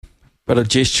Bit of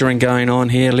gesturing going on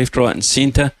here, left, right and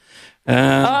centre.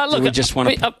 Look, we just want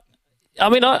to...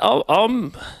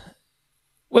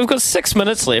 We've got 6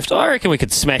 minutes left. I reckon we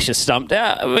could smash a Stumped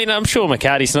out. I mean, I'm sure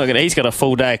McCarty's not going to... He's got a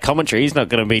full day of commentary. He's not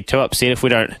going to be too upset if we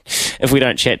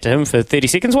don't chat to him for 30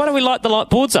 seconds. Why don't we light the light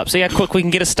boards up, see how quick we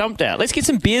can get a Stumped out? Let's get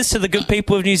some beers to the good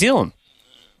people of New Zealand.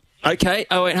 Okay,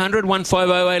 0800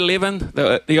 150 811.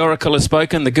 The Oracle has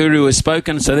spoken, the Guru has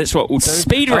spoken, so that's what we'll do.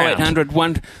 Speed round. 0800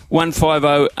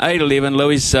 150 811.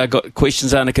 Louis got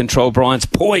questions under control. Brian's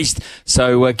poised,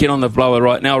 so get on the blower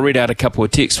right now. I'll read out a couple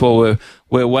of texts while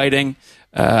we're waiting.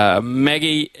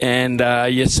 Maggie, and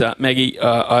Maggie,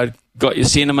 I got your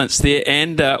sentiments there,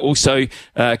 and also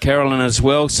Carolyn as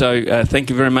well. So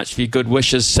thank you very much for your good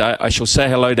wishes. I shall say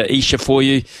hello to Isha for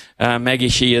you. Maggie,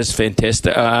 she is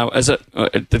fantastic. Is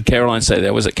it? Did Caroline say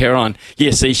that? Was it Caroline?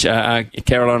 Yes, Isha.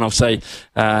 Caroline, I'll say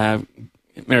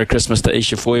Merry Christmas to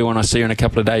Isha for you when I see you in a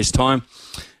couple of days' time.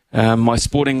 My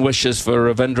sporting wishes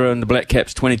for Ravindra and the Black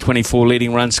Caps 2024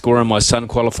 leading run scorer. My son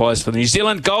qualifies for the New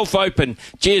Zealand Golf Open.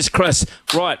 Cheers, Chris.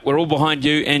 Right, we're all behind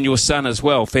you and your son as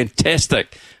well.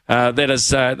 Fantastic.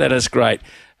 That is great.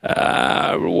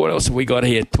 What else have we got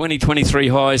here? 2023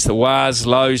 highs, the Wars,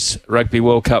 lows, Rugby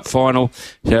World Cup final.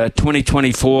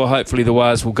 2024, hopefully the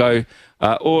Wars will go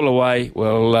all the way.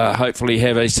 We'll hopefully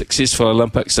have a successful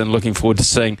Olympics, and looking forward to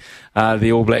seeing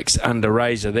the All Blacks under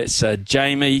Razor. That's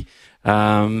Jamie.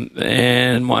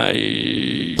 And my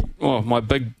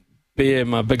big bear,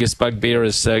 my biggest bugbear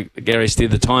is Gary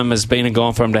Stead. The time has been and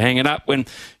gone for him to hang it up. When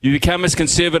you become as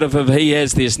conservative as he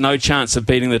has, there's no chance of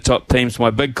beating the top teams.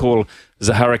 My big call is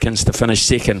the Hurricanes to finish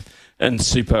second in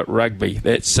Super Rugby.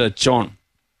 That's John.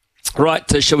 Right,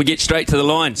 shall we get straight to the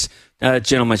lines,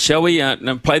 gentlemen? Shall we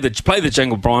play the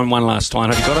jingle, Brian, one last time?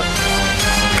 Have you got it?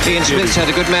 Ian Smith's had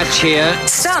a good match here.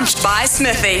 Stumped by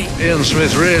Smithy. Ian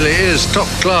Smith really is top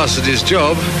class at his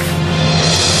job.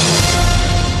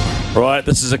 Right,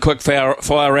 this is a quick fire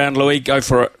round, Louis. Go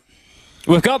for it.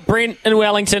 We've got Brent in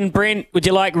Wellington. Brent, would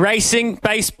you like racing,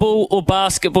 baseball or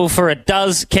basketball for a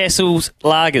Does Castles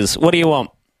Lagers? What do you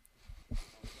want?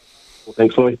 Well,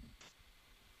 thanks, Louis.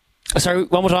 Sorry,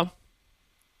 one more time.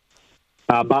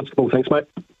 Basketball, thanks, mate.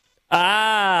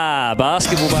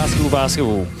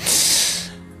 Basketball.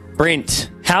 Brent,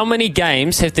 how many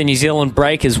games have the New Zealand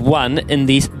Breakers won in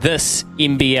this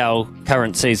NBL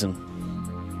current season?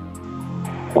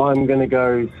 I'm going to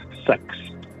go 6.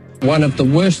 One of the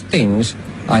worst things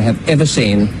I have ever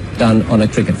seen done on a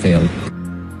cricket field.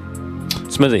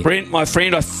 Smithy. Brent, my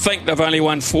friend, I think they've only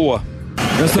won 4.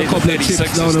 Just a couple of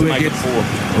chips down the wicket,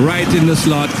 right in the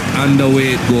slot, and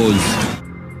away it goes.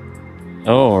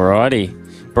 Alrighty.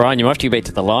 Brian, you might have to get back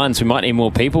to the lines. We might need more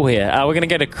people here. We're going to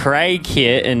go to Craig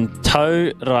here in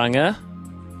Tauranga.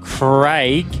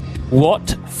 Craig,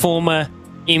 what former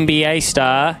NBA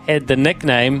star had the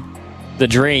nickname The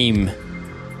Dream?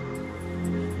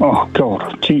 Oh,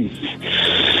 God, jeez.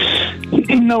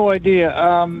 No idea.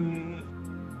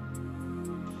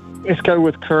 Let's go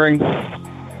with Kareem.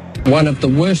 One of the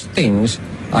worst things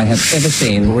I have ever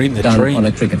seen done on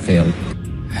a cricket field.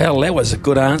 Hell, that was a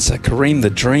good answer. Kareem the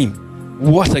Dream.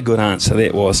 What a good answer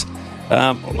that was.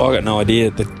 I got no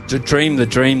idea. The dream.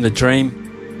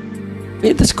 We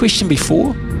had this question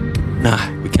before? No,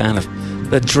 we can't have.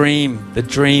 The dream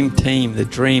team.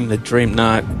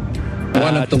 No.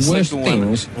 One of the worst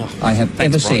things I have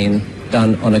ever seen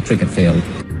done on a cricket field.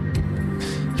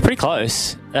 It's pretty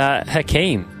close.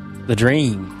 Hakeem, the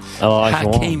dream.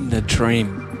 Hakeem the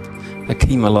Dream.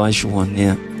 Hakeem Olajuwon,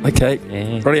 yeah. Okay.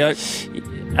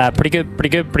 Yeah. Pretty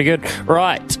good.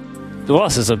 Right. Well,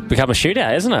 this has become a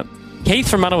shootout, isn't it? Keith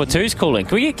from Manawatu's calling.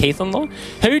 Can we get Keith on the line?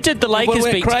 Who did the Lakers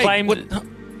beat to claim...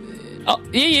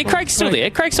 Craig's still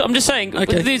there. I'm just saying,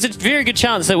 there's a very good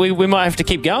chance that we might have to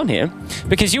keep going here,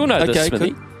 because you'll know this,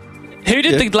 Smithy. Who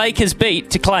did the Lakers beat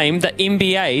to claim the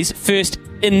NBA's first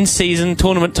in-season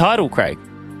tournament title, Craig?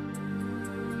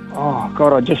 Oh,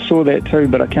 God, I just saw that too,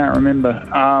 but I can't remember.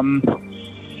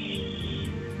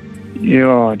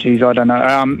 Oh, geez, I don't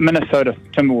know. Minnesota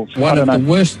Timberwolves. One of the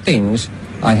worst things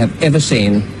I have ever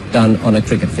seen done on a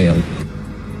cricket field.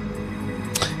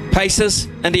 Pacers,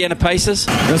 Indiana Pacers.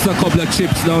 Just a couple of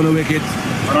chips down the wicket,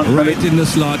 right in the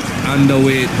slot, and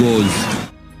away it goes.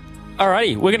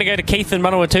 Alrighty, we're going to go to Keith and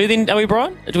Manawatu then, are we,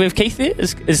 Brian? Do we have Keith there?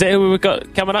 Is that who we've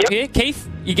got coming up here? Keith,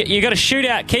 you got a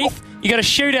shootout, Keith. You got a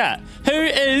shootout. Who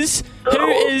is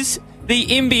the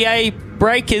NBA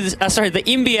Breakers? The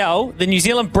NBL, the New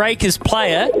Zealand Breakers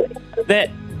player that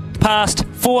passed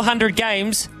 400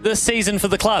 games this season for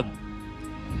the club?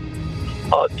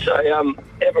 I'd say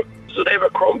is it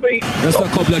Abercrombie? Just a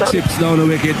couple of chips down the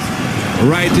wicket,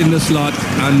 right in the slot,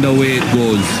 and away it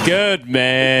goes. Good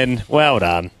man. Well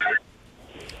done.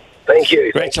 Thank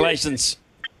you. Congratulations.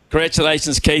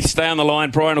 Congratulations, Keith. Stay on the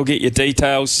line. Brian will get your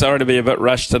details. Sorry to be a bit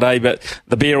rushed today, but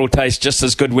the beer will taste just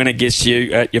as good when it gets to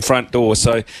you at your front door.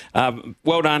 So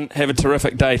well done. Have a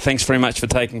terrific day. Thanks very much for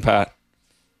taking part.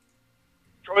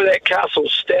 Try that Castle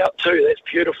Stout too. That's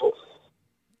beautiful.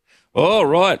 Oh,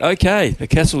 right. Okay. The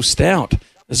Castle Stout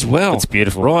as well. It's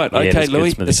beautiful. Right. Yeah, Okay, good,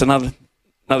 Louis. Smithy. It's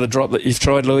another drop that you've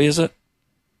tried, Louis, is it?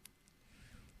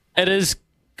 It is.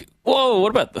 Whoa, what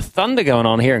about the thunder going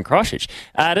on here in Christchurch?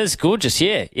 It is gorgeous,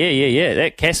 yeah.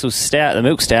 That Castle Stout, the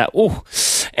milk stout, oh,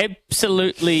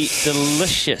 absolutely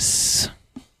delicious.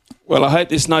 Well, I hope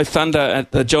there's no thunder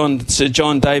at the Sir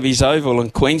John Davies Oval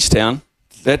in Queenstown.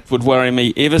 That would worry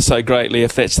me ever so greatly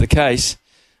if that's the case.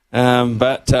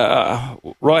 But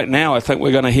right now, I think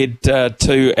we're going to head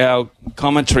to our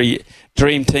commentary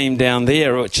dream team down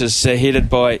there, which is headed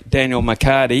by Daniel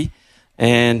McCarty.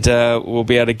 And we'll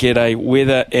be able to get a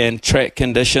weather and track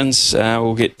conditions.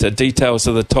 We'll get details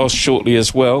of the toss shortly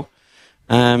as well.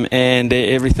 And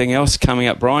everything else coming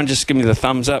up. Brian, just give me the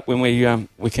thumbs up when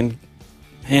we can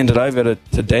hand it over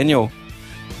to Daniel.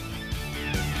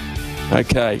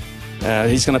 Okay.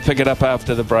 He's going to pick it up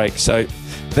after the break. So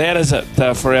that is it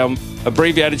for our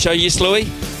abbreviated show. Yes, Louis?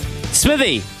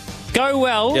 Smithy, go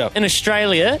well in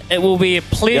Australia. It will be a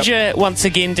pleasure once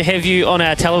again to have you on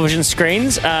our television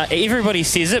screens. Everybody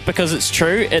says it because it's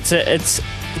true. It's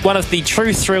one of the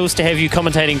true thrills to have you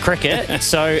commentating cricket.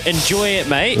 So enjoy it,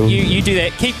 mate. You do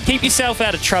that. Keep yourself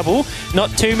out of trouble.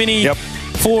 Not too many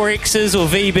 4Xs or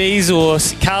VBs or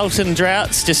Carlton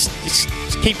droughts. Just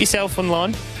keep yourself on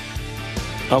line.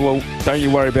 Oh, well, don't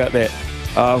you worry about that.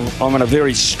 I'm in a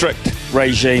very strict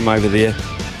regime over there.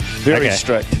 Very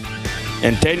strict.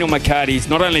 And Daniel McCarty's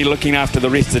not only looking after the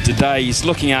rest of today, he's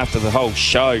looking after the whole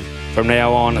show from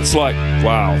now on. It's like,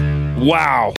 wow.